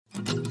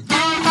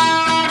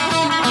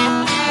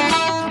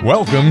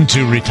Welcome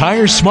to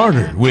Retire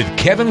Smarter with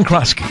Kevin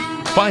Kroski.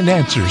 Find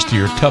answers to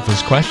your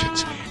toughest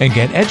questions and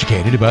get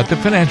educated about the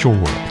financial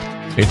world.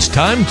 It's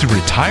time to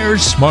retire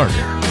smarter.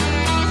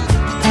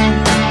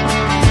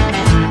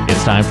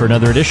 It's time for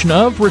another edition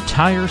of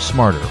Retire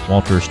Smarter.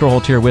 Walter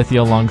Storholt here with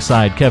you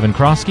alongside Kevin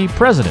Kroski,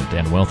 President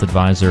and Wealth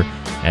Advisor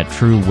at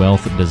True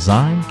Wealth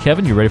Design.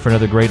 Kevin, you ready for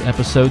another great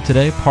episode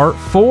today? Part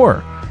 4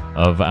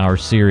 of our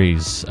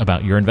series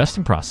about your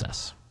investing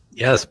process.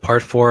 Yes,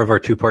 part 4 of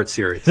our 2-part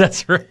series.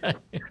 That's right.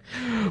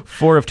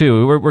 4 of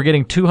 2. We're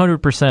getting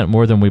 200%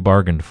 more than we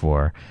bargained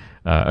for.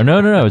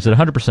 No. Is it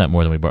 100%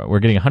 more than we bargained? We're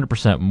getting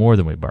 100% more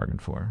than we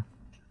bargained for.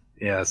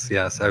 Yes.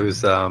 I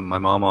was. My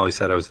mom always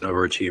said I was an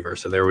overachiever,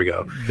 so there we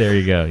go. There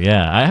you go.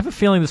 Yeah, I have a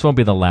feeling this won't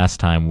be the last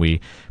time we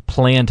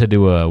plan to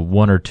do a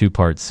 1 or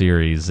 2-part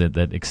series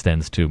that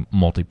extends to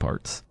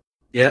multi-parts.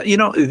 Yeah,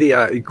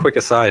 the quick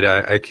aside,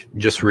 I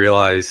just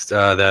realized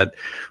that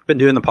I've been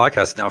doing the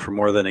podcast now for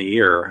more than a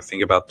year. I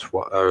think about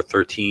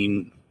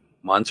 13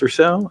 months or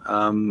so.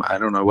 I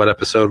don't know what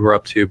episode we're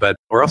up to, but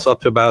we're also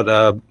up to about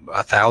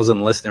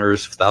 1,000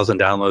 listeners, 1,000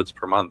 downloads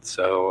per month.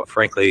 So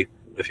frankly,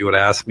 if you would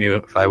have asked me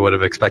if I would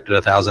have expected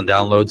 1,000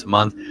 downloads a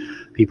month,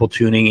 people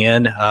tuning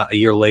in a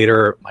year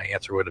later, my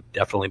answer would have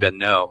definitely been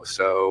no.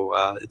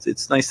 So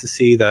it's nice to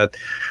see that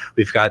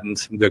we've gotten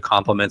some good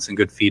compliments and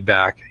good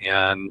feedback,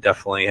 and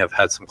definitely have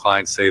had some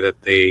clients say that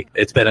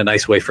it's been a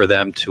nice way for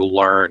them to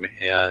learn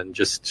and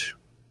just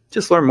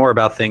learn more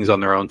about things on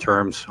their own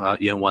terms,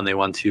 when they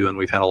want to. And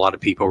we've had a lot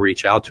of people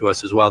reach out to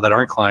us as well that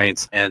aren't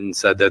clients and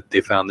said that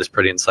they found this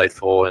pretty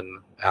insightful and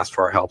asked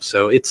for our help.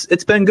 So it's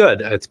been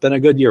good. It's been a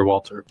good year,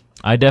 Walter.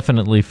 I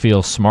definitely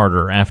feel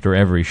smarter after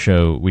every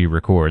show we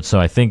record.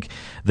 So I think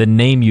the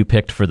name you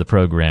picked for the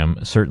program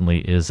certainly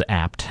is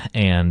apt.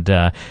 And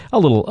a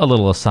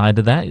little aside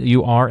to that,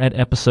 you are at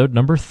episode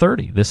number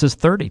 30. This is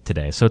 30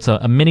 today. So it's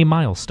a mini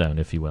milestone,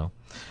 if you will.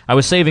 I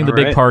was saving the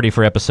big party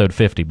for episode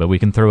 50, but we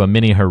can throw a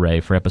mini hooray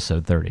for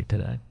episode 30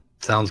 today.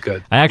 Sounds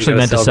good. I actually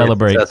meant to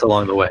celebrate. That's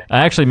along the way.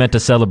 I actually meant to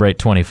celebrate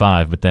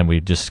 25, but then we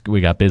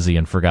got busy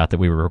and forgot that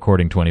we were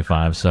recording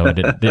 25, so I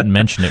didn't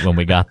mention it when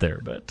we got there.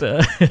 But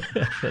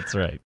that's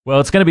right. Well,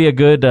 it's going to be a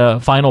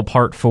good final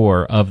part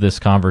 4 of this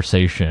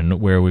conversation,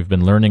 where we've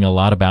been learning a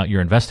lot about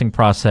your investing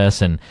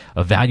process and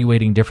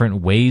evaluating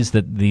different ways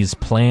that these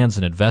plans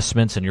and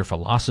investments and your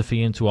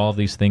philosophy into all of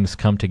these things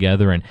come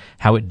together and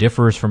how it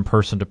differs from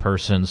person to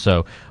person.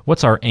 So,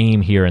 what's our aim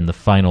here in the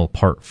final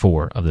part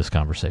 4 of this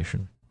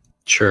conversation?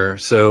 Sure.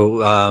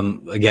 So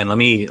again, let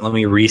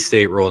me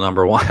restate rule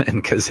number 1,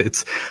 because I don't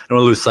want to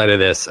lose sight of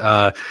this.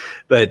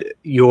 But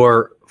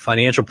your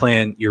financial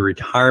plan, your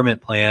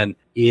retirement plan,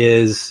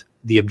 is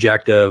the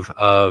objective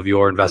of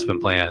your investment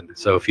plan.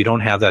 So if you don't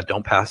have that,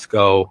 don't pass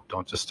go.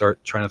 Don't just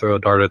start trying to throw a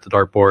dart at the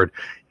dartboard.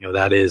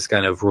 That is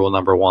kind of rule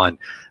number 1.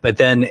 But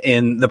then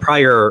in the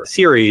prior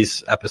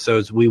series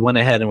episodes, we went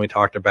ahead and we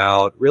talked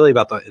about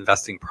the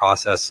investing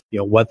process,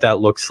 what that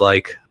looks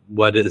like.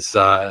 What is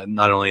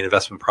not only an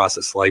investment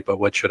process like, but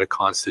what should it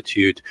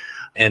constitute?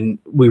 And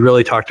we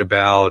really talked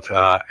about,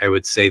 I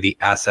would say, the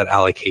asset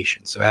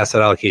allocation. So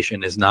asset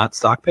allocation is not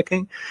stock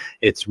picking.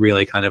 It's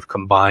really kind of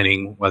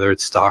combining, whether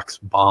it's stocks,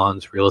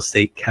 bonds, real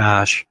estate,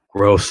 cash,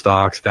 growth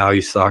stocks,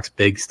 value stocks,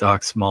 big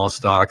stocks, small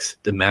stocks,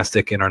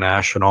 domestic,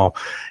 international,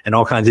 and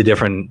all kinds of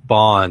different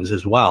bonds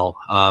as well,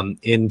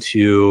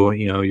 into,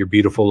 your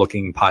beautiful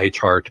looking pie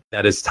chart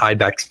that is tied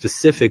back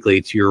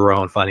specifically to your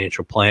own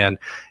financial plan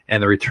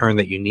and the return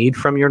that you need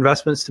from your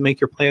investments to make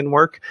your plan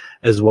work,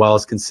 as well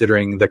as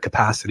considering the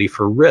capacity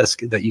for risk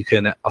that you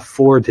can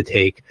afford to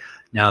take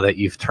now that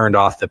you've turned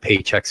off the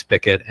paycheck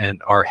spigot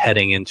and are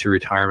heading into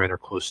retirement or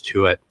close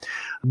to it.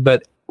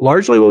 But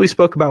largely what we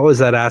spoke about was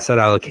that asset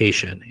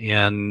allocation.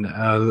 And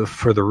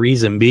for the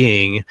reason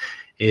being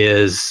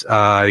is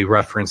I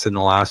referenced in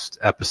the last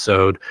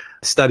episode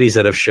studies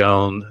that have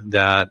shown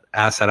that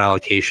asset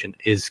allocation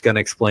is going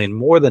to explain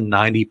more than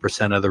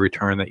 90% of the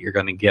return that you're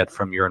going to get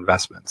from your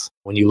investments.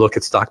 When you look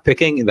at stock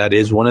picking, that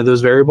is one of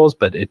those variables,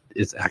 but it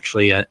is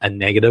actually a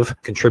negative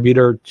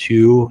contributor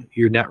to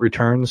your net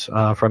returns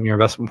from your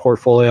investment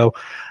portfolio.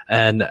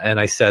 And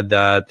I said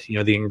that,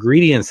 the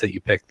ingredients that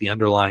you pick, the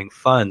underlying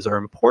funds, are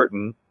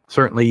important.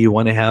 Certainly you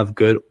want to have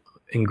good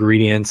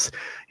ingredients,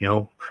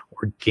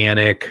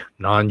 organic,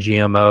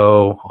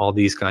 non-GMO, all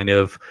these kind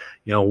of,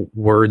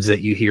 words that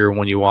you hear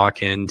when you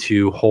walk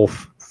into Whole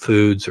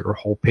Foods or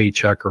Whole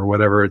Paycheck or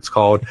whatever it's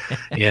called.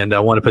 And I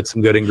want to put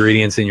some good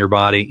ingredients in your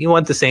body. You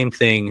want the same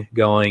thing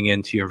going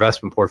into your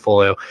investment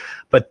portfolio,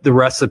 but the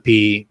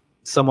recipe,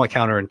 somewhat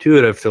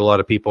counterintuitive to a lot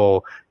of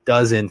people,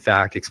 does in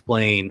fact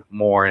explain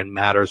more and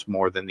matters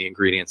more than the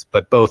ingredients,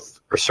 but both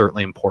are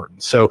certainly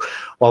important. So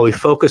while we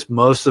focus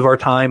most of our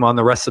time on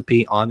the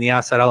recipe, on the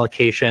asset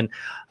allocation,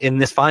 in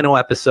this final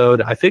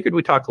episode, I figured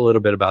we'd talk a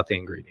little bit about the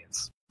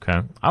ingredients. Okay.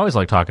 I always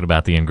like talking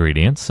about the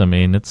ingredients. I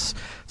mean, it's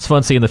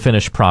fun seeing the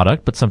finished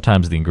product, but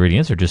sometimes the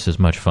ingredients are just as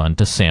much fun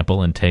to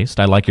sample and taste.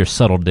 I like your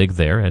subtle dig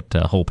there at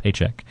Whole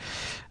Paycheck.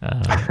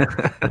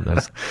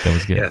 That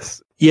was good.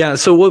 Yes. Yeah,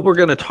 so what we're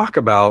going to talk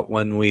about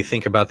when we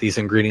think about these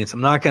ingredients, I'm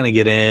not going to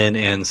get in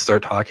and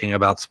start talking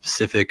about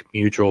specific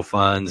mutual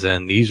funds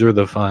and these are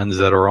the funds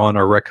that are on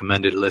our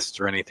recommended list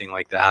or anything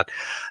like that.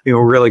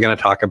 We're really going to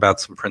talk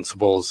about some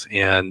principles,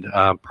 and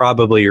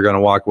probably you're going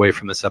to walk away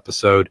from this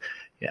episode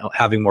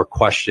having more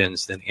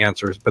questions than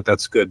answers, but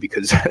that's good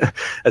because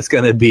that's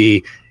going to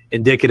be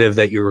indicative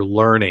that you're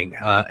learning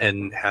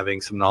and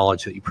having some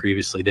knowledge that you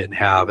previously didn't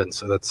have. And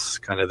so that's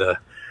kind of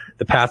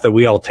the path that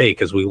we all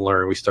take as we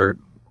learn. We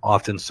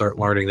often start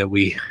learning that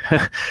we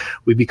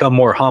become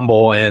more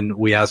humble and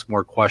we ask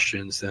more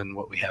questions than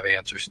what we have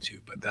answers to.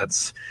 But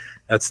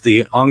that's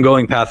the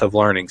ongoing path of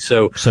learning.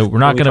 So we're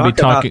not going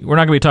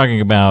to be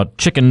talking about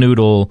chicken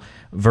noodle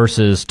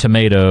versus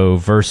tomato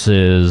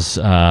versus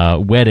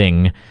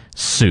wedding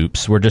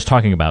soups. We're just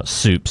talking about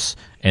soups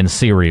and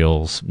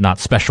cereals, not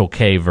Special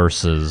K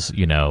versus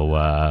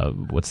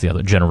what's the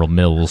other, General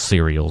Mills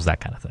cereals,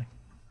 that kind of thing.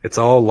 It's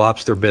all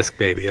lobster bisque,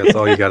 baby. That's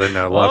all you got to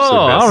know. Lobster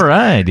bisque. All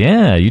right.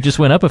 Yeah, you just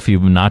went up a few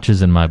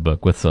notches in my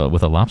book with a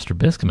lobster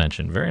bisque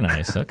mention. Very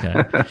nice.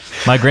 Okay.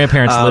 My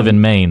grandparents live in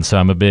Maine, so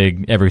I'm a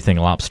big everything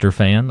lobster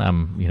fan.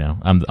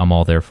 I'm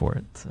all there for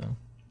it. So.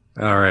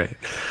 All right.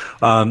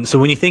 So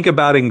when you think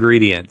about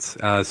ingredients,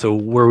 so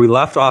where we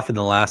left off in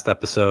the last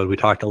episode, we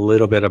talked a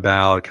little bit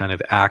about kind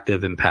of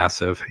active and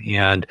passive,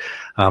 and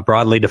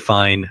broadly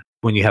defined.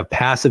 When you have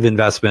passive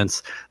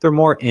investments, they're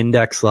more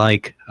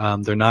index-like.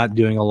 They're not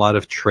doing a lot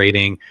of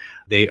trading.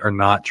 They are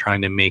not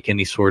trying to make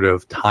any sort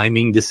of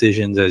timing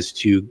decisions as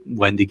to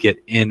when to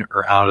get in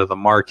or out of the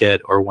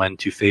market or when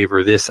to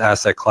favor this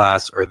asset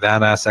class or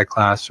that asset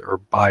class or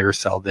buy or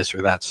sell this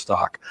or that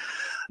stock.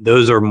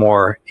 Those are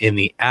more in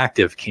the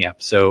active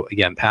camp. So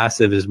again,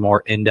 passive is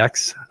more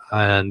index,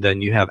 and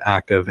then you have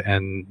active,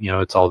 and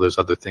it's all those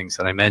other things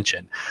that I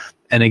mentioned.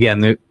 And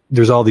again,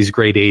 there's all these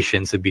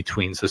gradations in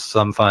between. So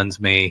some funds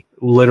may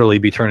literally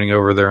be turning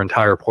over their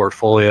entire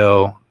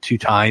portfolio 2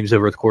 times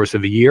over the course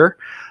of a year,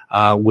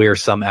 where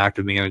some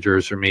active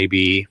managers are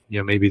maybe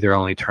they're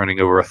only turning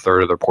over a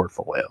third of their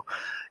portfolio.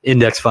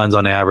 Index funds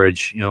on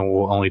average,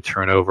 will only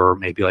turn over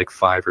maybe like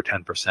 5 or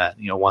 10%,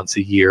 once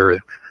a year.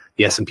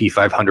 The S&P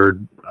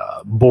 500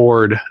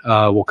 board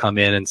will come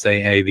in and say,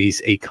 hey,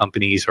 these 8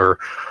 companies are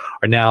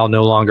now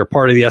no longer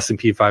part of the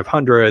S&P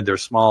 500. They're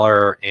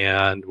smaller,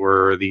 and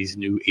these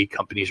new 8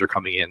 companies are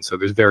coming in. So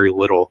there's very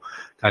little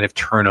kind of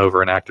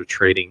turnover and active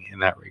trading in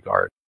that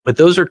regard. But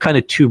those are kind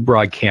of 2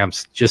 broad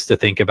camps just to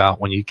think about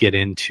when you get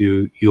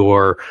into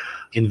your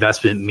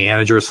investment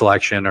manager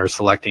selection or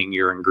selecting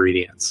your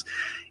ingredients.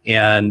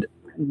 And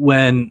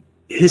when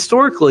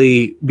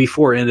historically,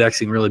 before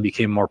indexing really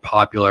became more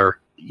popular,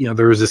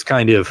 there was this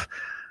kind of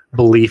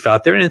belief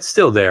out there, and it's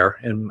still there,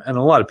 and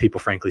a lot of people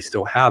frankly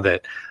still have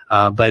it,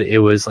 but it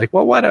was like,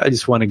 well, why do I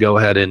just want to go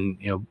ahead and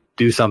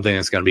do something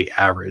that's going to be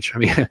average? I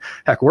mean,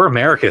 heck, we're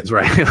Americans,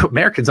 right?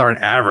 Americans aren't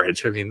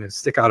average. I mean,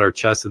 stick out our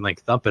chest and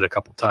like thump it a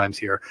couple times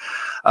here,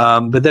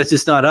 but that's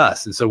just not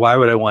us. And so why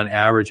would I want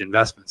average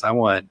investments? I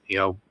want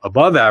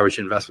above average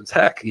investments.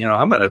 Heck,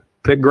 I'm going to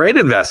pick great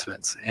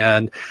investments.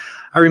 And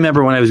I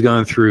remember when I was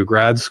going through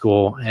grad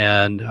school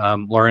and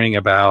learning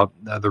about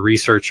the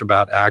research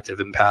about active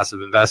and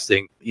passive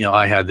investing,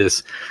 I had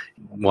this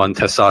one,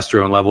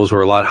 testosterone levels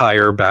were a lot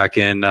higher back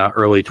in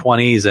early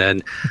 20s,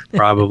 and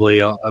probably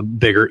a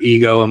bigger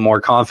ego and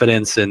more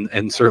confidence,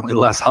 and certainly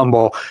less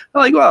humble. I'm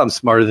like, well, I'm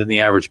smarter than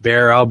the average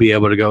bear. I'll be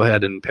able to go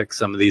ahead and pick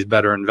some of these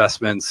better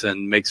investments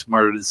and make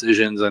smarter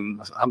decisions,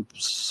 and I'm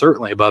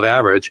certainly above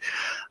average.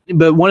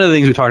 But one of the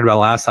things we talked about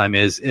last time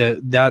is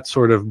that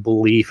sort of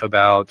belief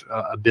about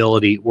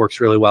ability works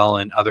really well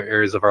in other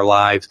areas of our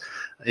lives.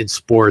 In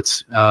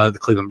sports, the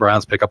Cleveland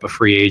Browns pick up a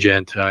free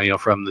agent,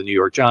 from the New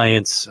York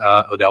Giants,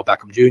 Odell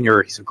Beckham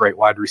Jr. He's a great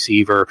wide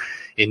receiver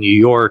in New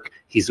York.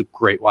 He's a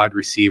great wide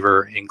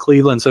receiver in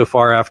Cleveland so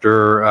far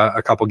after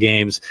a couple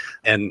games,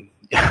 and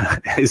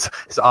his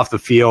off the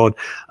field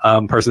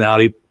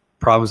personality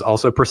problems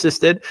also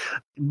persisted,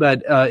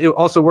 but it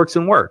also works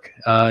in work.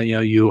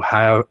 You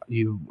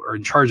are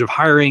in charge of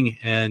hiring,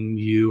 and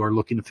you are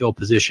looking to fill a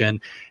position,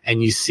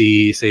 and you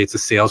say it's a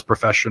sales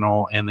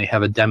professional and they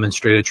have a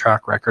demonstrated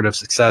track record of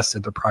success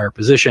at their prior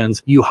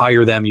positions. You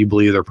hire them, you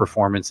believe their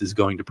performance is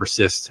going to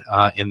persist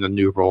in the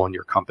new role in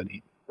your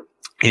company.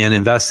 And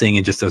investing,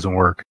 it just doesn't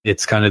work.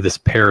 It's kind of this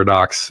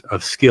paradox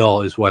of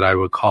skill is what I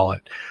would call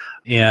it.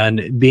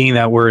 And being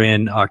that we're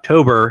in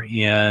October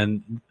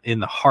and in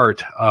the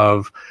heart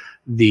of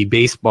the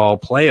baseball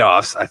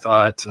playoffs, I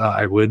thought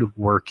I would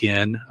work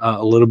in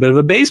a little bit of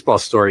a baseball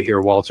story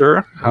here,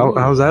 Walter.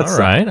 How's that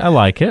sound? All right, I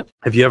like it.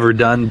 Have you ever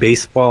done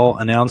baseball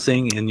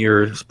announcing in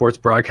your sports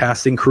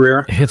broadcasting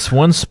career? It's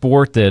one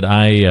sport that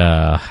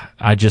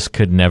I just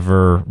could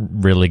never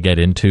really get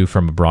into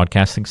from a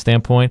broadcasting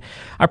standpoint.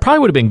 I probably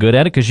would have been good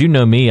at it because you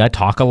know me, I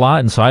talk a lot,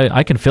 and so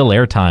I can fill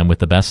airtime with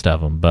the best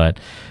of them. But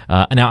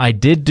now I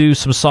did do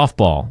some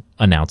softball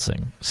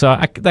announcing, so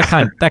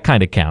that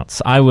kind of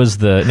counts. I was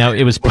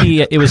it was PA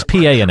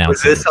announcing.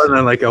 Was this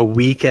on like a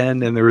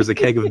weekend and there was a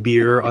keg of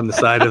beer on the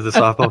side of the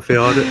softball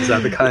field? Is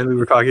that the kind we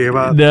were talking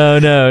about? No.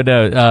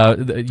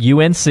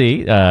 UNC,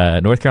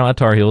 North Carolina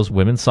Tar Heels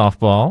women's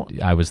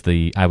softball. I was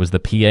the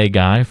PA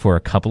guy for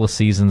a couple of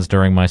seasons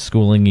during my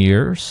schooling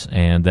years,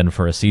 and then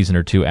for a season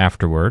or two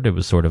afterward. It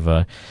was sort of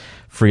a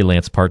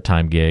freelance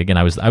part-time gig, and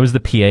I was the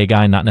PA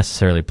guy, not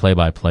necessarily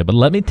play-by-play. But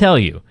let me tell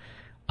you,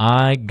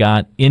 I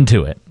got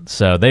into it.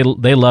 So they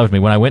loved me.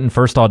 When I went and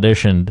first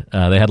auditioned,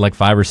 they had like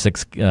 5 or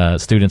 6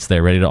 students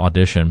there ready to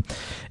audition.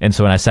 And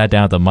so when I sat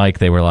down at the mic,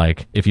 they were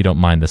like, if you don't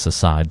mind this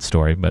aside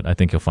story, but I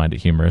think you'll find it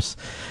humorous.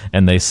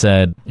 And they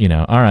said,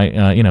 all right,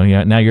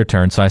 now your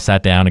turn. So I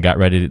sat down and got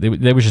ready.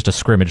 There was just a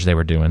scrimmage they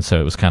were doing. So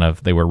it was kind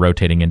of, they were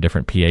rotating in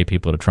different PA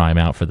people to try them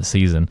out for the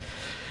season.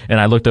 And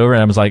I looked over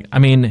and I was like,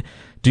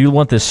 do you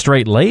want this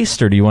straight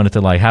laced, or do you want it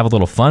to like have a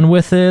little fun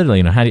with it?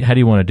 How do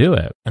you want to do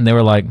it? And they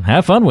were like,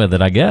 have fun with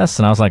it, I guess.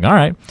 And I was like, all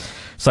right.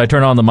 So I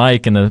turned on the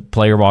mic and the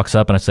player walks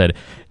up and I said,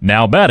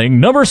 now batting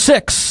number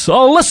 6,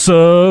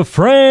 Alyssa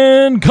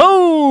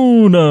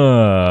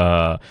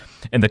Francona.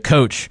 And the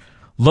coach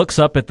looks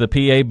up at the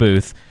PA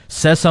booth,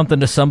 says something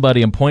to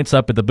somebody and points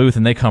up at the booth,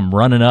 and they come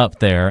running up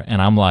there.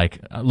 And I'm like,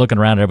 looking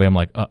around at everybody, I'm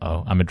like,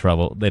 uh-oh, I'm in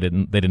trouble. They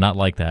did not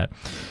like that.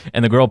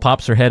 And the girl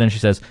pops her head and she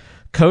says,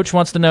 Coach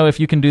wants to know if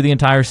you can do the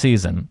entire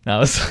season. I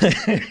was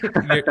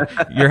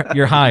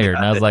you're hired.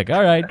 And I was like,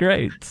 all right,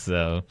 great.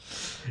 So,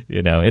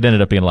 it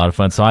ended up being a lot of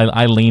fun. So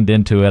I leaned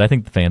into it. I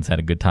think the fans had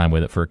a good time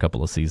with it for a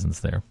couple of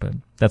seasons there. But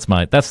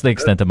that's the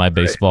extent of my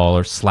baseball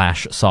or /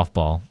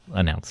 softball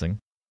announcing.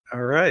 All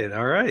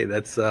right.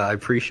 That's I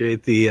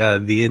appreciate the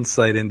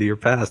insight into your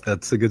past.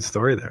 That's a good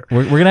story there.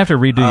 We're gonna have to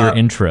redo your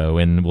intro,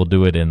 and we'll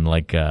do it in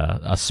like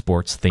a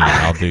sports theme.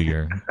 I'll do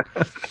your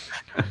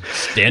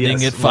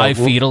standing at 5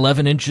 feet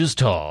 11 inches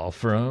tall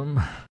from.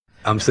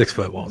 I'm 6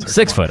 foot, Walter.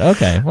 6 foot.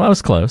 Okay, well, I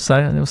was close.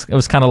 It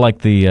was kind of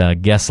like the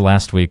guest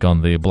last week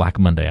on the Black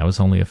Monday. I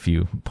was only a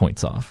few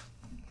points off.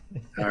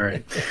 All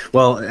right.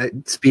 Well,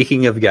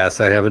 speaking of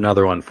guests, I have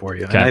another one for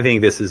you. Okay. And I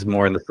think this is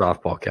more in the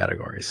softball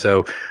category.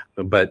 So,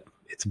 but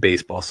it's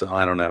baseball, so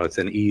I don't know. It's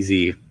an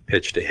easy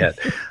pitch to hit.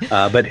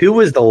 But who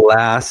was the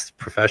last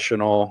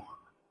professional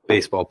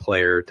baseball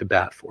player to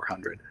bat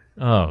 400?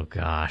 Oh,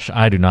 gosh.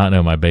 I do not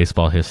know my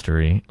baseball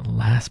history.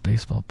 Last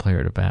baseball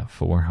player to bat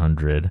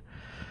 400.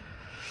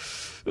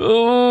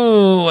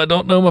 Oh, I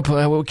don't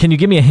know. Can you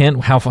give me a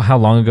hint how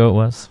long ago it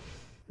was?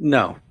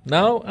 No.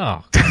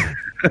 Oh.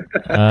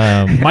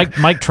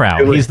 Mike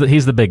Trout.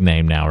 He's the big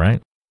name now,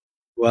 right?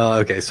 Well,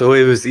 okay, so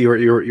it was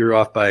you're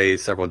off by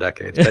several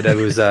decades, but it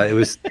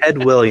was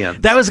Ted Williams.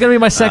 That was going to be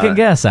my second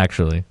guess,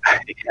 actually.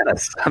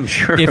 Yes, I'm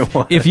sure it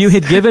was. If you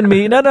had given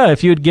me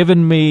if you had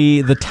given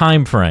me the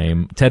time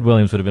frame, Ted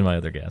Williams would have been my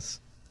other guess.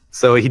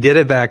 So he did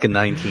it back in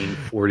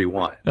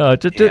 1941. Oh,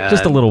 just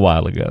a little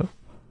while ago.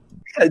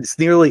 It's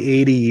nearly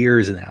 80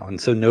 years now,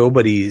 and so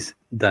nobody's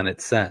done it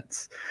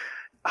since.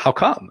 How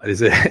come?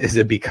 Is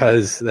it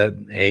because that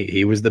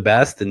he was the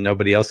best and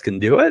nobody else can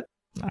do it?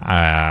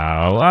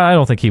 I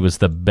don't think he was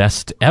the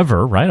best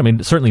ever, right? I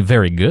mean, certainly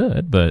very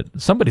good, but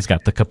somebody's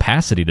got the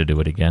capacity to do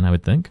it again, I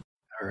would think.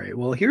 All right.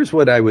 Well, here's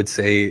what I would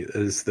say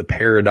is the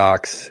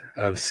paradox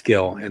of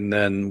skill, and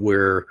then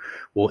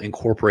we'll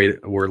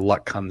incorporate where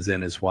luck comes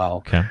in as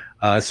well. Okay.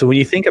 So when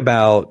you think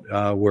about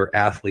where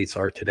athletes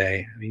are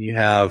today, I mean, you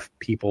have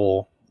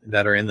people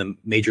that are in the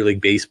Major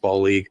League Baseball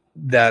league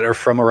that are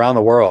from around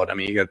the world. I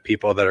mean, you got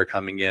people that are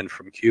coming in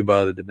from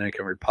Cuba, the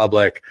Dominican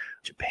Republic,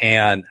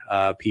 Japan,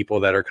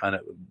 people that are kind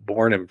of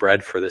born and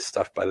bred for this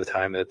stuff by the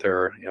time that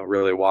they're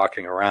really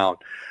walking around.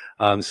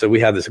 So we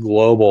have this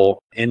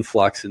global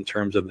influx in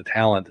terms of the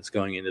talent that's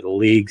going into the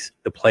leagues.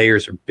 The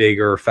players are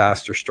bigger,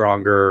 faster,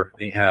 stronger.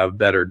 They have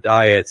better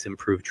diets,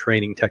 improved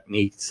training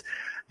techniques.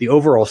 The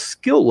overall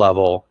skill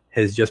level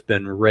has just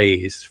been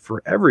raised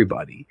for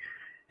everybody.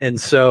 And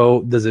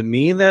so does it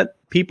mean that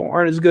people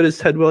aren't as good as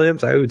Ted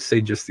Williams? I would say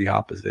just the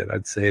opposite.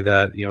 I'd say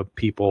that,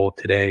 people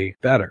today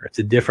better. It's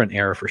a different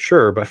era for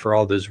sure, but for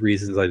all those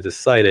reasons I just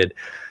cited,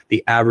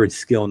 the average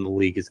skill in the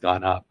league has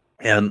gone up.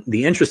 And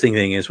the interesting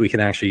thing is we can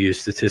actually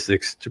use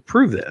statistics to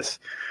prove this.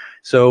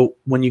 So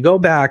when you go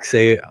back,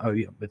 say,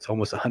 it's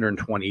almost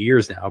 120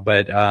 years now,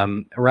 but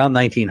around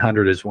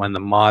 1900 is when the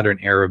modern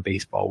era of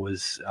baseball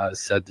was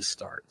said to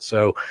start.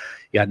 So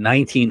you got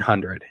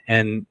 1900.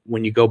 And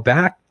when you go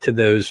back to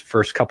those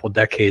first couple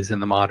decades in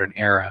the modern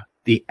era,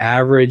 the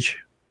average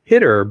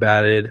hitter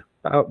batted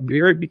about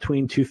right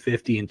between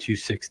 250 and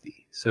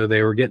 260. So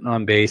they were getting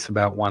on base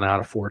about 1 out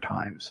of 4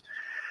 times.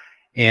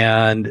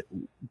 And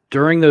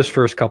during those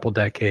first couple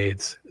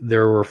decades,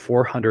 there were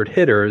 400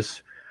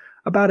 hitters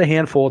about a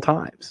handful of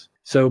times.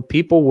 So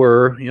people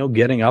were,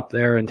 getting up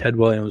there, and Ted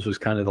Williams was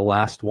kind of the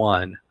last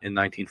one in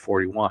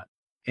 1941.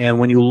 And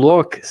when you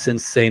look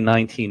since, say,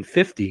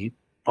 1950,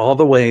 all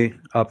the way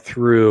up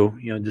through,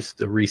 just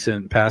the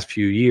recent past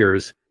few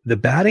years, the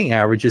batting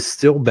average has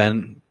still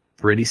been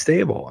pretty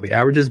stable. The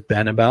average has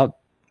been about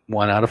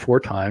 1 out of 4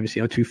 times,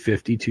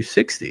 250,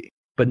 260,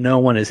 but no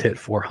one has hit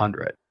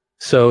 400.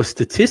 So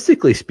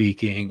statistically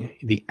speaking,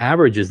 the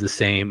average is the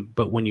same,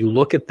 but when you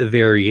look at the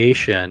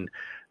variation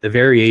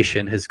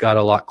has got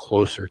a lot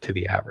closer to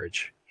the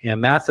average. And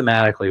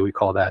mathematically, we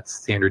call that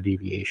standard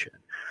deviation.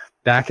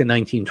 Back in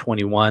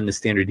 1921, the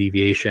standard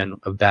deviation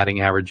of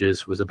batting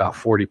averages was about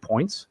 40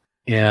 points.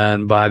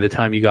 And by the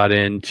time you got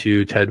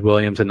into Ted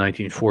Williams in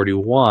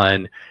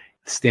 1941,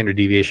 the standard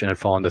deviation had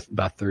fallen to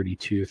about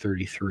 32,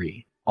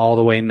 33. All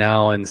the way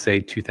now in, say,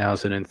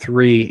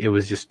 2003, it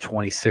was just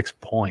 26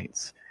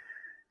 points.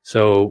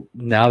 So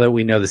now that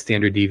we know the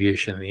standard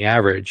deviation and the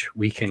average,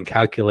 we can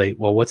calculate,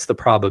 well, what's the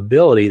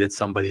probability that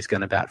somebody's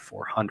going to bat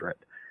 400?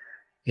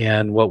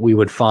 And what we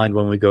would find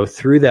when we go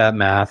through that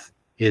math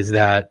is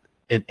that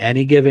in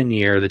any given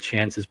year, the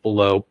chance is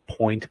below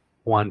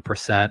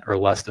 0.1% or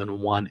less than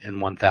 1 in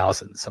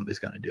 1,000 somebody's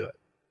going to do it.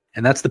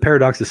 And that's the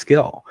paradox of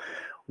skill.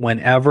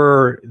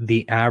 Whenever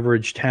the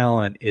average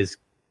talent is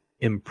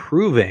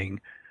improving,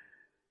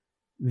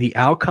 the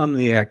outcome of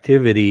the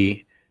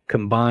activity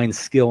combines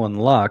skill and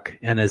luck.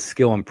 And as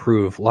skill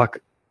improves, luck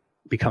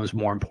becomes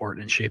more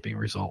important in shaping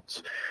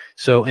results.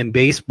 So in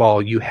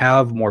baseball, you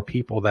have more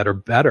people that are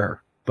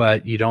better,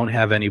 but you don't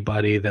have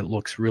anybody that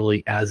looks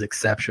really as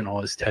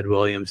exceptional as Ted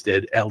Williams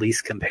did, at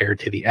least compared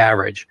to the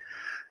average,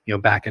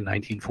 back in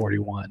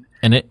 1941.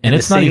 And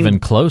it's not even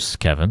close,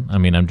 Kevin. I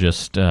mean, I'm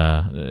just,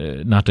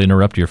 not to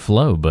interrupt your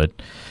flow, but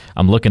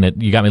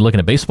you got me looking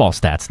at baseball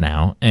stats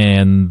now,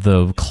 and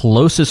the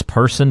closest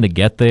person to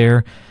get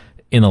there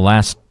in the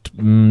last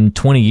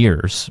 20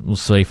 years, we'll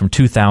say from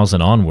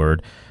 2000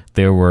 onward,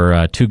 there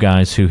were 2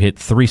 guys who hit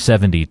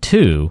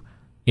 372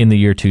 in the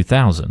year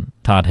 2000,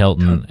 Todd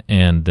Helton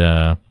and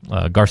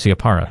Nomar Garcia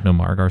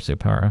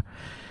Parra.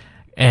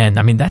 And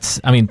I mean,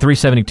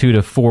 372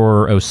 to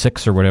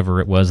 406 or whatever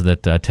it was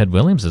that Ted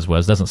Williams'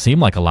 was, doesn't seem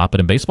like a lot, but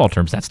in baseball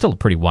terms, that's still a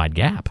pretty wide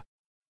gap.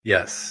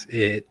 Yes,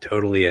 it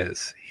totally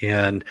is.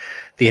 And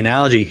the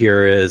analogy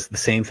here is the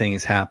same thing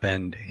has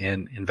happened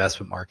in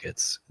investment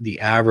markets. The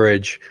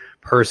average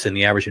person,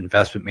 the average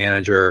investment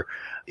manager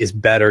is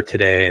better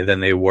today than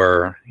they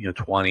were,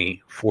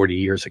 20, 40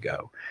 years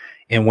ago.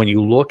 And when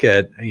you look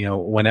at,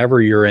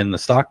 whenever you're in the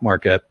stock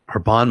market or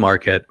bond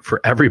market,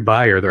 for every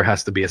buyer, there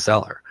has to be a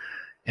seller.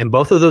 And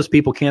both of those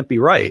people can't be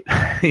right.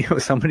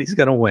 Somebody's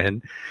going to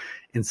win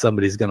and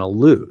somebody's going to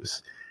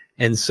lose.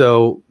 And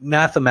so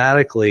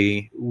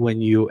mathematically,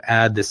 when you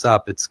add this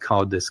up, it's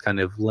called this kind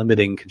of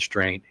limiting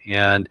constraint.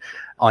 And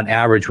on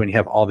average, when you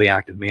have all the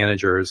active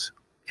managers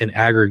in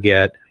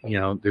aggregate,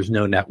 there's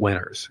no net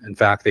winners. In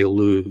fact, they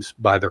lose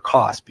by their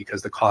cost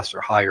because the costs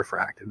are higher for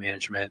active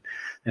management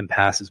than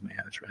passive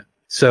management.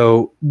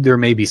 So there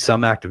may be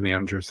some active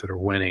managers that are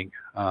winning,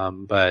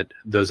 but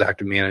those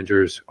active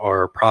managers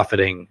are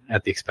profiting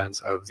at the expense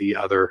of the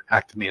other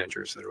active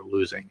managers that are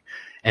losing.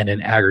 And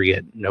in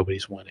aggregate,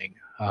 nobody's winning.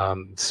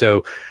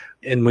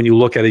 And when you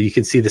look at it, you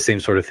can see the same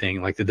sort of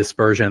thing, like the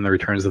dispersion and the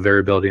returns, the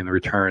variability in the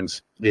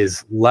returns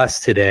is less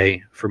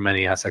today for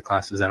many asset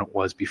classes than it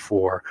was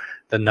before.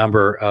 The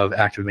number of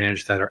active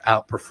managers that are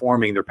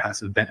outperforming their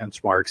passive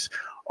benchmarks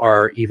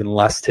are even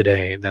less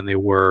today than they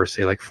were,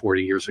 say, like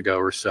 40 years ago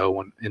or so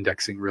when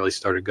indexing really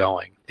started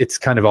going. It's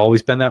kind of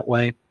always been that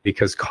way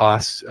because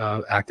costs,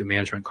 active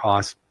management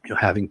costs,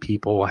 having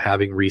people,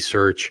 having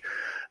research,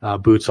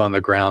 boots on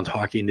the ground,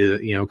 talking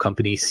to,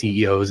 company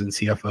CEOs and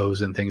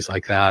CFOs and things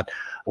like that,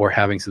 or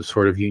having some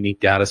sort of unique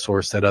data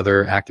source that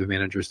other active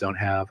managers don't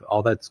have.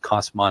 All that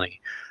costs money.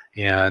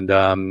 And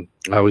I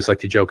always like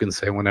to joke and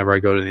say whenever I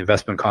go to the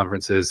investment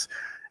conferences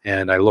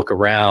and I look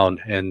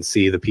around and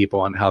see the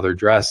people and how they're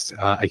dressed,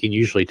 I can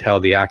usually tell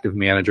the active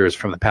managers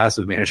from the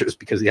passive managers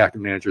because the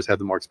active managers have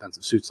the more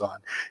expensive suits on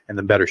and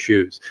the better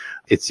shoes.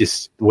 It's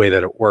just the way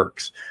that it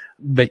works.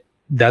 But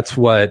that's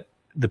what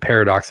the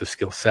paradox of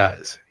skill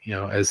says.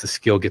 As the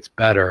skill gets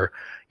better,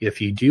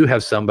 if you do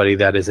have somebody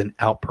that is an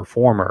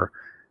outperformer,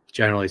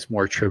 generally it's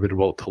more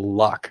attributable to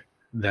luck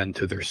than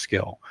to their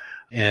skill.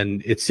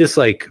 And it's just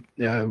like,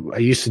 I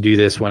used to do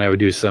this when I would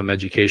do some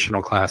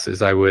educational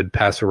classes. I would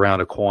pass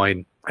around a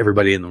coin.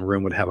 Everybody in the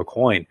room would have a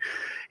coin.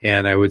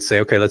 And I would say,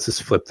 okay, let's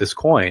just flip this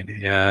coin.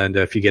 And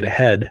if you get a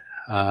head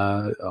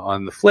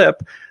on the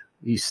flip,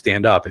 you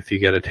stand up. If you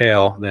get a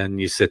tail, then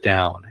you sit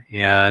down.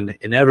 And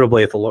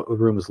inevitably, if the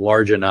room is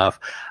large enough,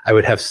 I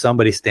would have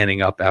somebody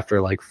standing up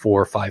after like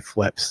 4 or 5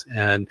 flips.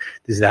 And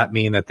does that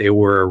mean that they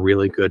were a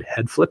really good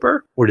head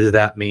flipper? Or does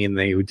that mean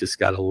they just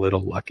got a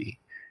little lucky?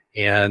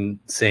 And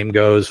same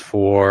goes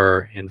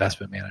for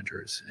investment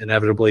managers.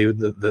 Inevitably,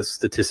 the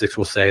statistics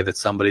will say that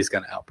somebody's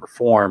going to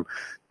outperform.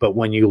 But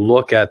when you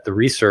look at the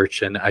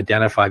research and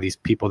identify these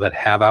people that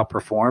have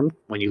outperformed,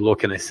 when you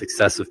look in a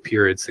successive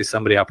period, say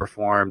somebody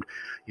outperformed,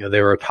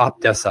 they were a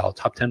top decile,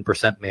 top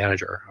 10%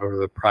 manager over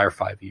the prior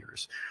 5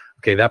 years.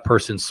 Okay, that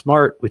person's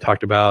smart. We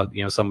talked about,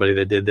 somebody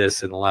that did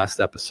this in the last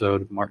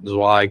episode, Martin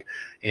Zweig,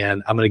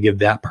 and I'm going to give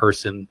that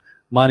person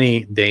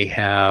money, they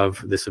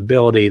have this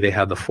ability, they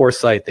have the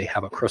foresight, they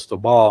have a crystal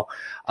ball.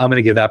 I'm going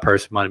to give that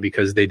person money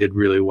because they did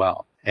really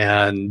well.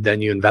 And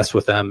then you invest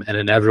with them, and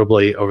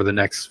inevitably over the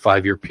next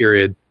 5-year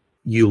period,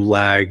 you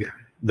lag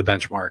the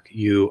benchmark,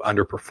 you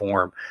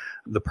underperform.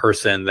 The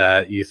person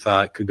that you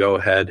thought could go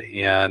ahead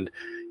and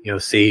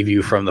save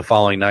you from the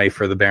falling knife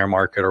or the bear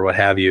market or what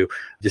have you,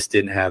 just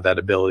didn't have that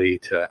ability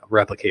to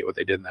replicate what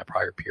they did in that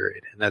prior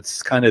period. And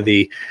that's kind of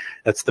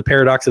that's the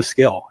paradox of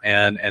skill.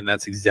 And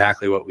that's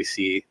exactly what we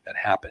see that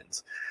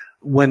happens.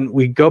 When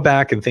we go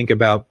back and think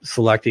about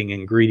selecting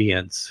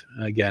ingredients,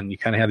 again, you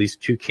kind of have these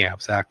two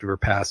camps, active or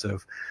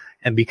passive.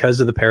 And because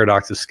of the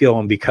paradox of skill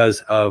and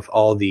because of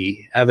all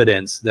the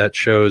evidence that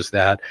shows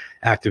that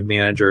active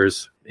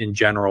managers in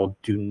general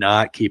do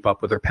not keep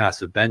up with their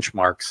passive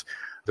benchmarks,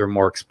 they're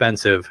more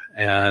expensive,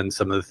 and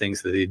some of the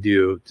things that they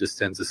do just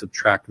tends to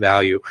subtract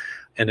value.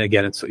 And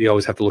again, you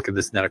always have to look at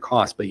this net of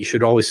cost, but you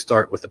should always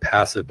start with the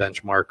passive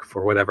benchmark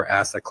for whatever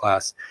asset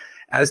class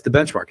as the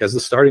benchmark, as the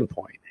starting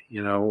point.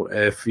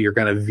 If you're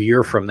going to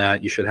veer from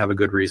that, you should have a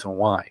good reason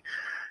why.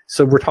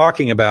 So we're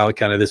talking about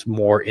kind of this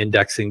more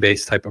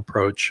indexing-based type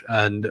approach.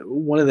 And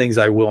one of the things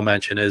I will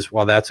mention is,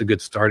 while that's a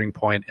good starting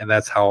point, and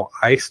that's how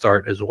I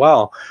start as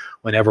well,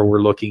 whenever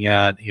we're looking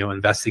at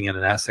investing in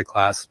an asset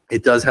class,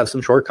 it does have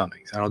some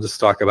shortcomings. And I'll just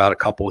talk about a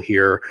couple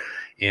here.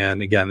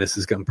 And again, this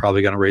is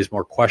probably going to raise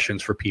more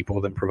questions for people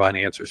than provide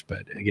answers.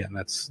 But again,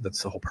 that's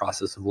the whole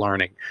process of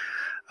learning.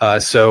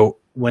 So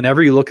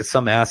whenever you look at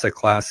some asset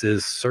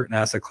classes, certain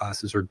asset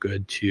classes are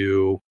good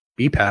to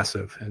be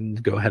passive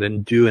and go ahead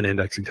and do an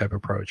indexing type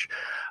approach.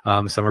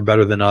 Some are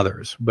better than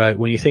others. But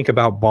when you think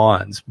about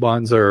bonds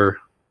are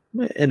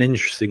an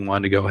interesting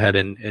one to go ahead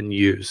and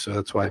use. So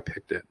that's why I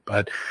picked it.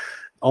 But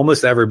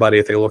almost everybody,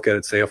 if they look at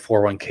it, say a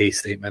 401k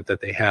statement that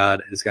they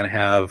had, is going to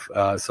have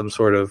some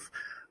sort of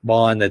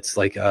bond that's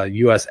like a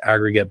U.S.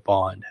 aggregate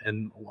bond.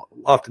 And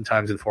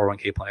oftentimes in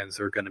 401k plans,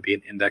 they're going to be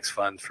an index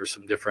fund for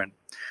some different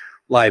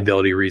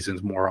liability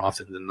reasons more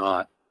often than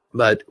not.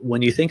 But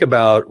when you think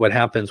about what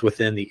happens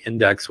within the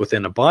index,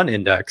 within a bond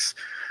index,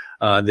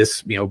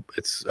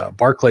 it's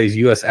Barclays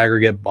U.S.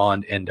 Aggregate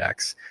Bond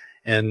Index.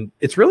 And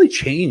it's really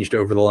changed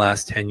over the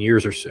last 10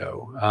 years or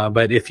so.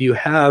 But if you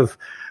have,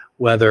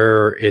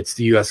 whether it's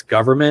the U.S.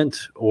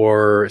 government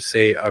or,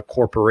 say, a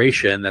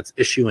corporation that's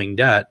issuing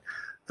debt,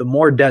 the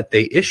more debt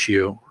they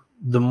issue,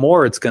 the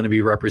more it's going to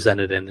be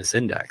represented in this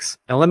index.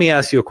 Now, let me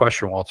ask you a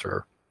question,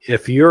 Walter.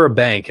 If you're a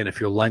bank and if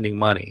you're lending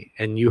money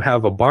and you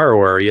have a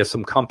borrower, you have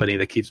some company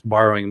that keeps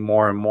borrowing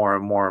more and more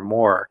and more and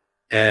more,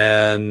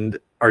 and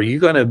are you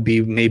going to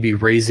be maybe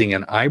raising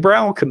an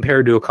eyebrow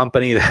compared to a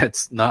company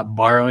that's not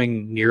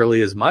borrowing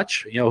nearly as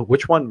much?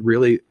 Which one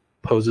really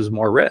poses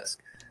more risk?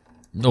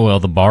 Well,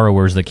 the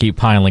borrowers that keep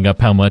piling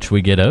up how much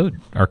we get owed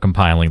are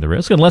compiling the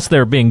risk. Unless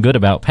they're being good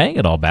about paying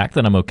it all back,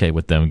 then I'm okay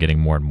with them getting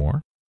more and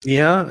more.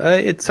 Yeah,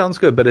 it sounds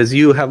good. But as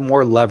you have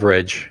more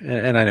leverage,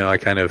 and I know I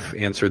kind of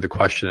answered the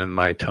question in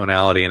my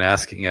tonality in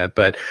asking it,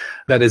 but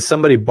that as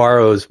somebody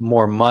borrows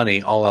more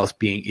money, all else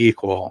being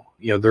equal,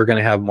 they're going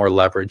to have more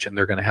leverage and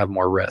they're going to have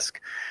more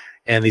risk.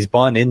 And these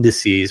bond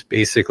indices,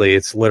 basically,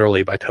 it's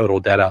literally by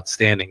total debt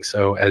outstanding.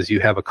 So as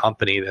you have a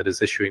company that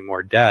is issuing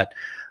more debt,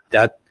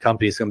 that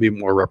company is going to be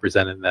more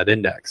represented in that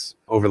index.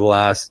 Over the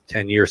last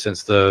 10 years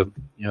since the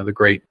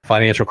great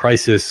financial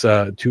crisis,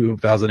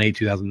 2008,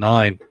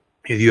 2009,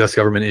 the U.S.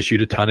 government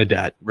issued a ton of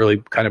debt, really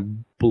kind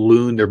of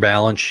ballooned their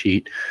balance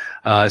sheet.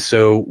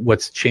 So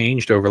what's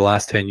changed over the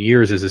last 10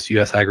 years is this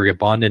U.S. aggregate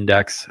bond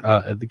index.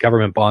 The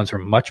government bonds are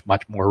much,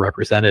 much more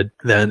represented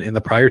than in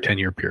the prior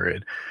 10-year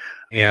period.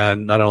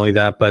 And not only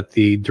that, but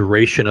the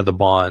duration of the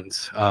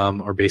bonds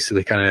are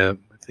basically kind of,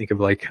 think of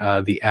like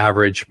the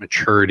average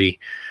maturity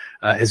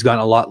has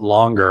gotten a lot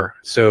longer.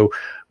 So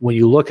when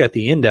you look at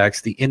the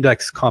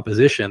index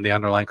composition, the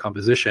underlying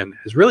composition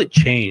has really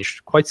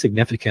changed quite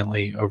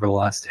significantly over the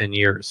last 10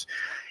 years.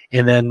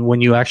 And then when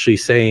you actually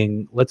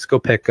saying, let's go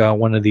pick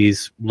one of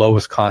these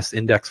lowest cost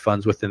index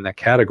funds within that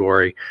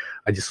category,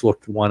 I just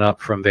looked one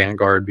up from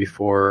Vanguard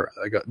before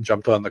I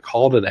jumped on the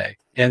call today.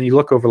 And you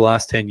look over the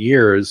last 10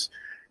 years,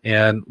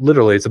 and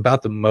literally it's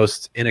about the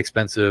most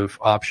inexpensive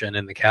option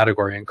in the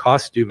category. And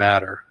costs do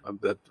matter.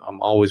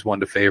 I'm always one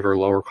to favor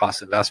lower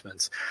cost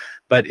investments.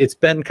 But it's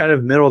been kind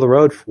of middle of the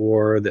road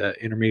for the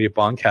intermediate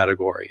bond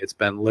category. It's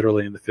been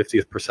literally in the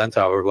 50th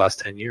percentile over the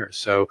last 10 years.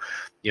 So,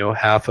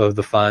 half of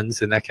the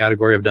funds in that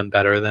category have done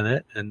better than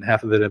it, and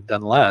half of it have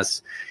done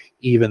less,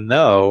 even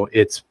though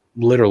it's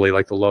literally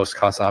like the lowest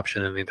cost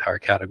option in the entire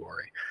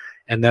category.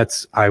 And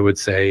that's, I would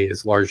say,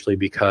 is largely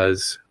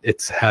because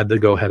it's had to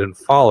go ahead and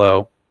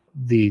follow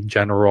the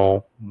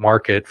general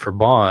market for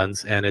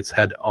bonds, and it's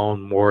had to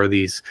own more of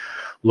these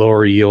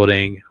lower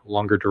yielding,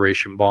 longer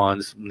duration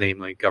bonds,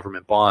 namely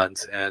government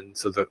bonds. And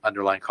so the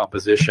underlying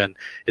composition,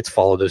 it's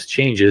followed those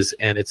changes,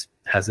 and it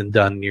hasn't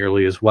done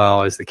nearly as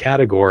well as the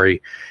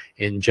category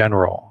in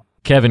general.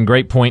 Kevin,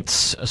 great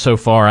points so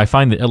far. I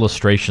find the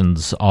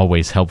illustrations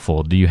always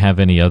helpful. Do you have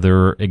any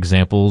other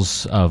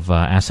examples of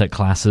asset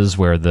classes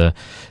where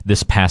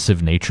this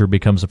passive nature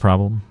becomes a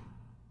problem?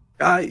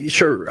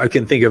 Sure. I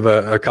can think of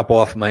a couple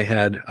off my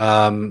head.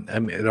 I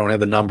don't have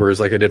the numbers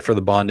like I did for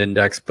the bond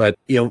index, but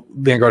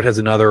Vanguard has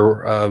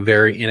another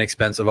very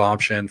inexpensive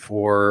option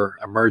for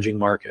emerging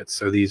markets.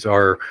 So these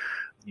are,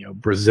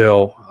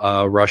 Brazil,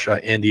 Russia,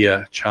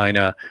 India,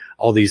 China,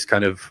 all these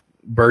kind of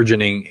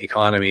burgeoning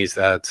economies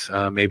that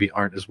maybe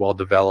aren't as well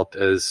developed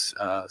as,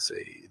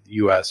 say, the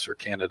U.S. or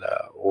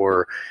Canada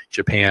or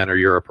Japan or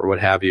Europe or what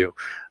have you.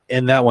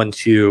 And that one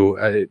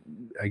too,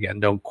 again,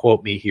 don't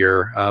quote me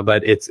here,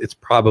 but it's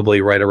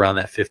probably right around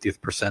that 50th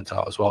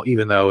percentile as well,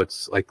 even though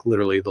it's like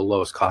literally the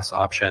lowest cost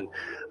option,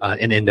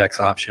 an index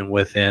option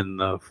within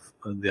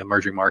the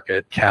emerging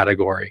market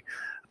category.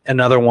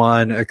 Another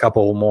one, a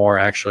couple more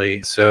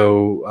actually.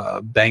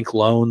 So bank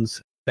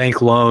loans.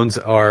 Bank loans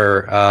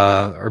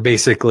are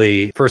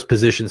basically first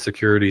position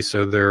securities,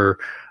 so they're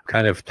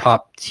kind of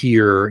top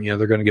tier.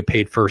 They're going to get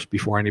paid first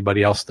before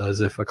anybody else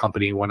does if a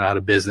company went out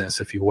of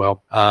business, if you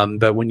will.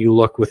 But when you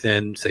look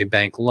within, say,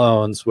 bank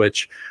loans,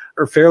 which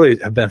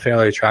have been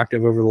fairly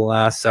attractive over the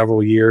last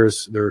several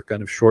years, they're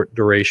kind of short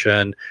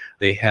duration.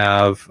 They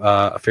have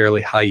a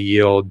fairly high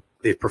yield.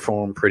 They've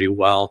performed pretty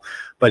well.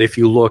 But if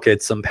you look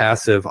at some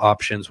passive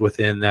options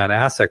within that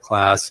asset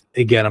class,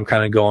 again, I'm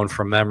kind of going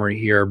from memory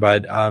here,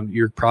 but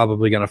you're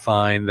probably going to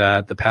find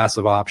that the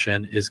passive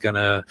option is going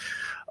to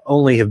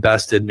only have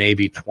bested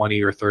maybe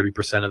 20 or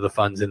 30% of the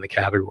funds in the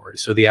category.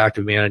 So the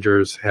active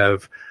managers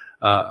have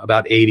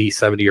about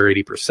 70 or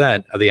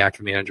 80% of the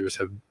active managers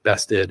have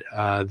bested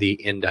the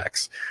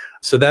index.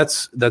 So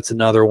that's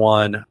another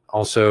one.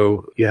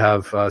 Also, you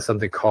have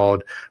something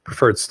called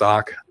preferred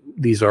stock.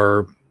 These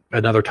are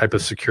another type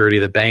of security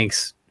that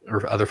banks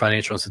or other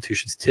financial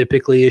institutions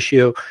typically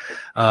issue.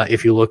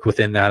 If you look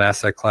within that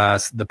asset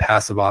class, the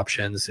passive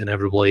options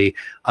inevitably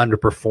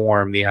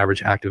underperform the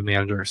average active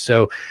manager.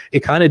 So it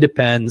kind of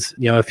depends.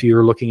 If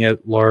you're looking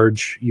at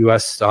large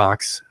U.S.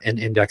 stocks, an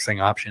indexing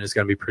option is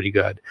going to be pretty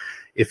good.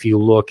 If you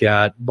look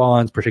at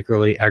bonds,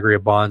 particularly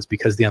aggregate bonds,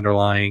 because the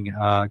underlying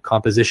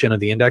composition of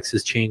the index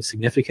has changed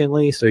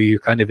significantly, so you're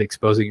kind of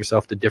exposing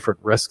yourself to different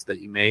risks that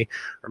you may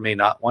or may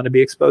not want to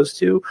be exposed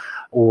to.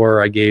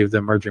 Or I gave the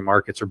emerging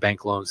markets or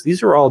bank loans.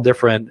 These are all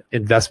different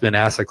investment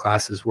asset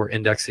classes where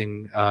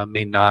indexing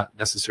may not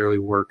necessarily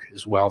work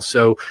as well.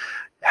 So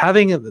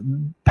having a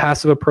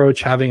passive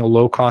approach, having a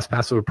low-cost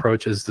passive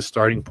approach as the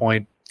starting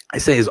point, I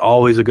say is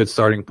always a good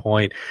starting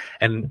point.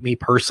 And me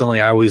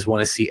personally, I always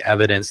want to see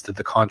evidence to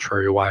the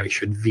contrary why I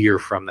should veer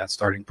from that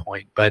starting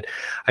point. But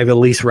I've at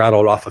least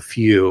rattled off a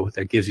few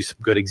that gives you some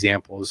good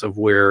examples of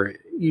where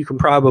you can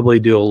probably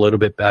do a little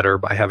bit better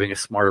by having a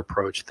smart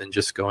approach than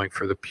just going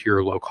for the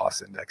pure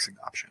low-cost indexing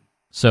option.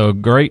 So a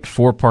great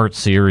 4-part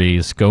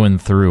series going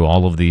through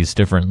all of these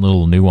different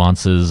little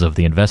nuances of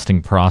the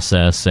investing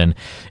process. And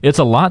it's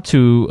a lot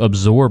to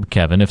absorb,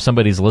 Kevin. If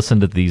somebody's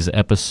listened to these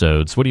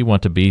episodes, what do you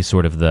want to be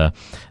sort of the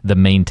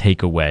main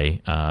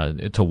takeaway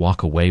to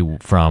walk away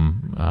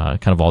from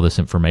kind of all this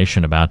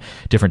information about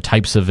different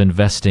types of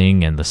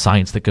investing and the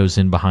science that goes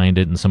in behind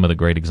it and some of the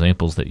great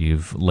examples that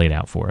you've laid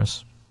out for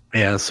us?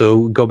 Yeah,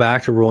 so go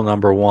back to rule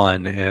number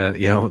one,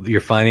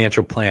 your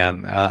financial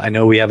plan. I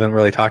know we haven't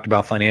really talked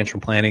about financial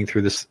planning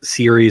through this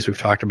series. We've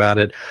talked about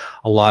it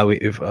a lot.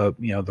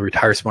 The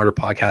Retire Smarter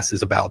podcast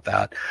is about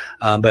that.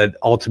 But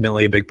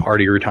ultimately, a big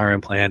part of your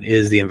retirement plan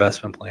is the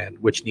investment plan,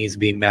 which needs to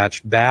be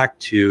matched back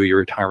to your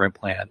retirement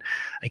plan.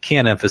 I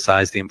can't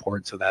emphasize the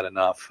importance of that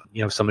enough.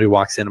 If somebody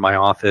walks into my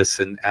office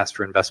and asks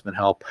for investment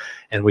help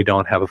and we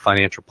don't have a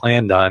financial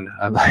plan done,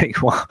 I'm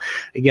like, well,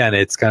 again,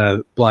 it's kind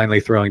of blindly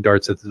throwing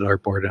darts at the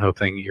dartboard and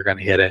hoping you're going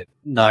to hit it.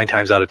 9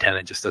 times out of 10,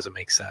 it just doesn't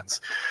make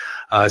sense.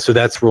 So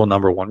that's rule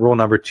number one. Rule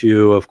number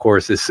two, of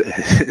course, is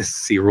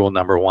see rule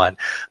number one.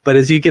 But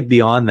as you get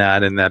beyond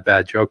that and that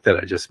bad joke that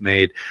I just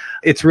made,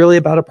 it's really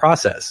about a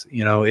process.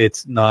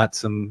 It's not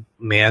some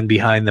man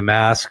behind the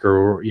mask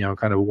or,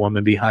 kind of a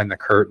woman behind the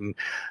curtain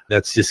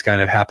that's just kind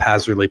of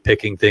haphazardly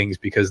picking things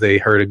because they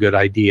heard a good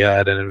idea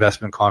at an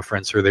investment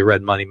conference or they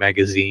read Money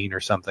Magazine or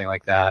something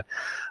like that.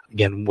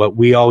 Again, what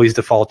we always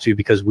default to,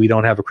 because we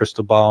don't have a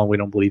crystal ball and we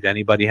don't believe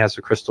anybody has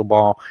a crystal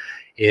ball,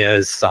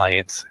 is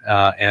science.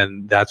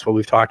 And that's what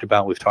we've talked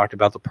about. We've talked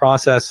about the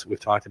process. We've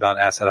talked about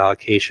asset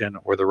allocation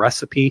or the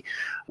recipe,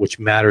 which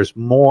matters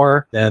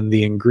more than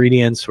the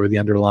ingredients or the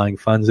underlying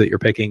funds that you're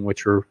picking,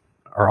 which are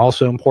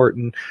also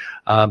important.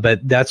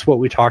 But that's what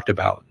we talked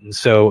about. And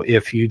so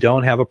if you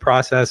don't have a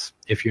process,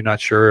 if you're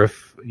not sure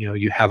if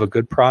you have a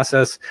good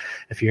process,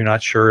 if you're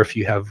not sure if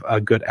you have a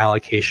good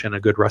allocation, a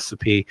good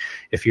recipe,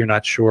 if you're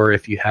not sure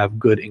if you have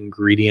good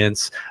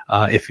ingredients,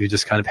 if you're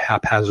just kind of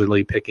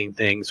haphazardly picking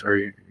things, or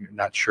you're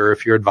not sure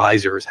if your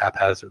advisor is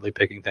haphazardly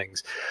picking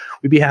things,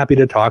 we'd be happy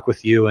to talk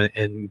with you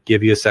and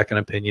give you a second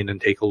opinion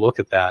and take a look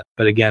at that.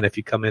 But again, if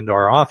you come into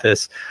our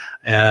office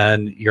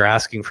and you're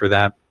asking for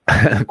that,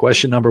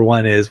 question number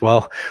one is,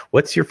 well,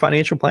 what's your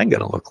financial plan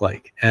going to look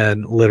like?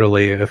 And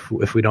literally, if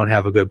we don't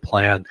have a good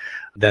plan,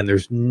 then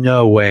there's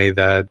no way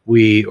that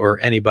we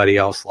or anybody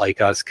else like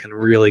us can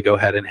really go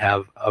ahead and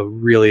have a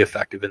really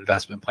effective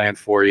investment plan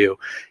for you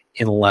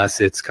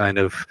unless it's kind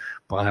of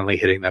blindly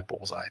hitting that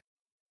bullseye.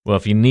 Well,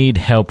 if you need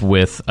help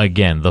with,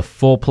 again, the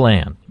full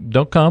plan,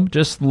 don't come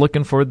just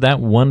looking for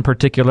that one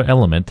particular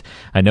element.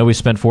 I know we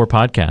spent 4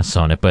 podcasts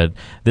on it, but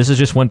this is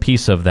just one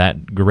piece of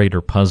that greater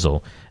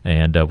puzzle,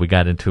 and we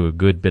got into a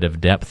good bit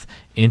of depth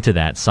into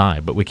that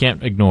side, but we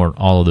can't ignore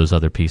all of those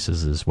other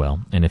pieces as well.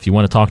 And if you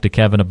want to talk to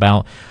Kevin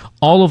about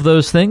all of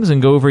those things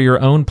and go over your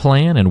own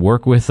plan and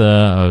work with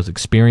an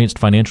experienced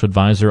financial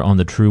advisor on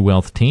the True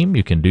Wealth team,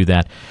 you can do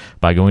that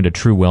by going to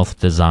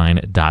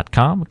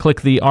truewealthdesign.com. Click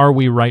the Are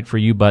We Right For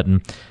You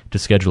button to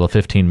schedule a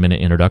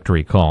 15-minute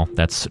introductory call.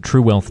 That's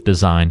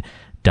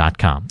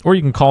truewealthdesign.com. Or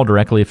you can call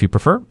directly if you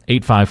prefer,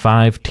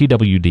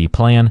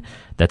 855-TWD-PLAN.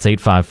 That's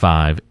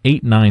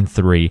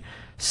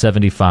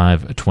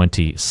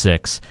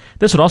 855-893-7526.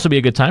 This would also be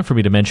a good time for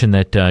me to mention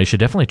that you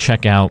should definitely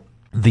check out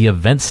the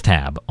events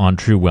tab on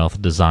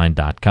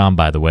truewealthdesign.com,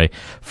 by the way.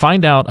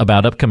 Find out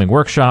about upcoming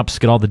workshops,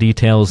 get all the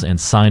details,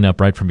 and sign up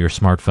right from your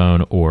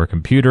smartphone or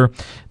computer.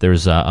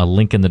 There's a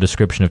link in the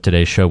description of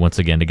today's show, once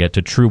again, to get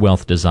to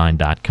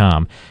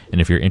truewealthdesign.com.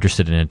 And if you're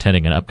interested in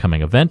attending an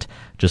upcoming event,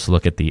 just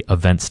look at the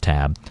events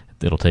tab.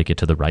 It'll take you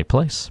to the right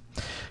place.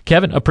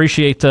 Kevin,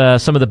 appreciate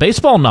some of the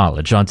baseball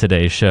knowledge on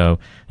today's show,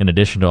 in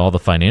addition to all the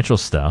financial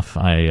stuff.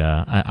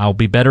 I'll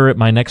be better at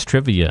my next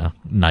trivia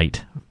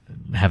night,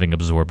 having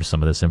absorbed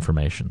some of this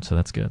information, so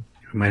that's good.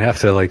 We might have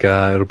to,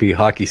 it'll be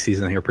hockey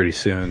season here pretty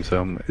soon,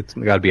 so it's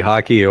got to be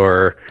hockey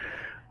or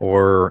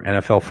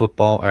NFL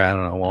football. Or I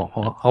don't know.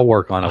 Well, I'll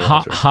work on it.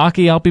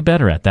 Hockey, I'll be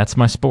better at. That's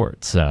my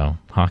sport. So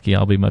hockey,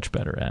 I'll be much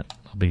better at.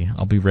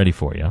 I'll be ready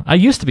for you. I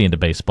used to be into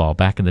baseball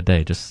back in the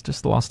day.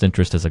 Just lost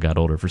interest as I got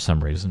older for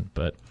some reason.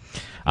 But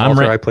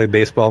I played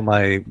baseball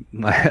my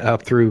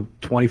up through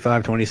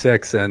 25,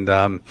 26, and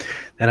then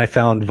I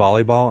found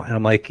volleyball, and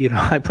I'm like,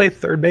 I play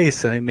third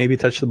base, and I maybe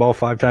touch the ball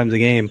 5 times a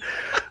game.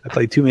 I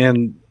play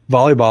 2-man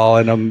volleyball,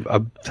 and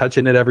I'm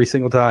touching it every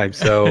single time.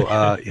 So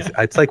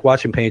it's like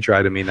watching paint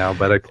dry to me now.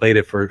 But I played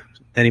it for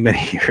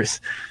many years.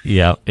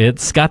 Yeah,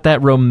 it's got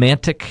that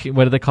romantic,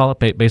 what do they call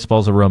it?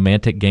 Baseball's a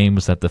romantic game.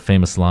 Was that the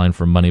famous line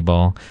from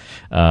Moneyball?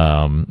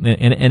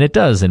 And it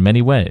does in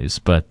many ways.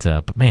 But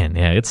man,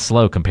 yeah, it's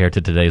slow compared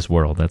to today's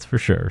world, that's for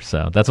sure.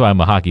 So that's why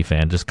I'm a hockey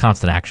fan. Just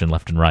constant action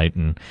left and right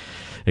and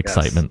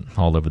excitement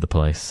all over the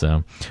place.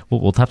 So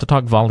we'll have to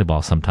talk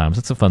volleyball sometimes.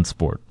 It's a fun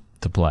sport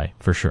to play,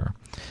 for sure.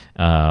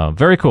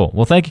 Very cool.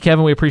 Well, thank you,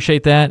 Kevin. We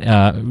appreciate that.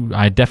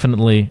 I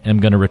definitely am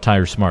going to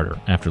retire smarter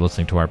after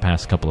listening to our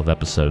past couple of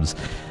episodes.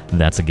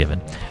 That's a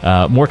given.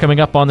 More coming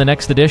up on the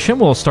next edition.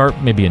 We'll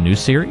start maybe a new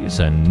series,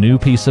 a new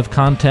piece of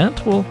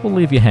content. We'll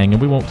leave you hanging.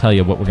 We won't tell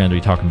you what we're going to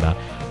be talking about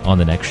on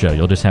the next show.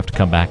 You'll just have to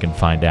come back and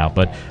find out.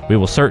 But we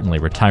will certainly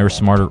retire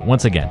smarter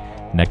once again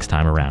next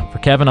time around. For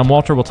Kevin, I'm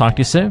Walter. We'll talk to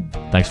you soon.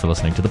 Thanks for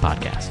listening to the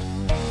podcast.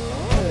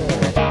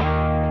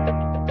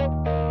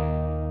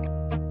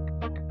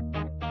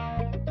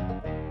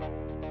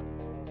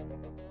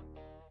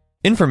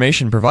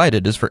 Information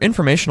provided is for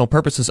informational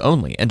purposes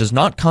only and does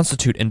not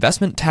constitute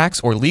investment, tax,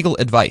 or legal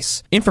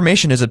advice.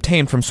 Information is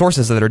obtained from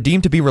sources that are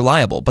deemed to be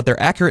reliable, but their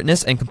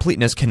accurateness and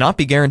completeness cannot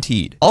be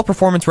guaranteed. All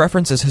performance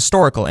reference is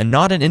historical and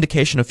not an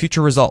indication of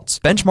future results.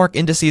 Benchmark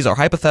indices are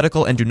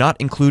hypothetical and do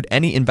not include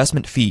any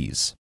investment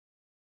fees.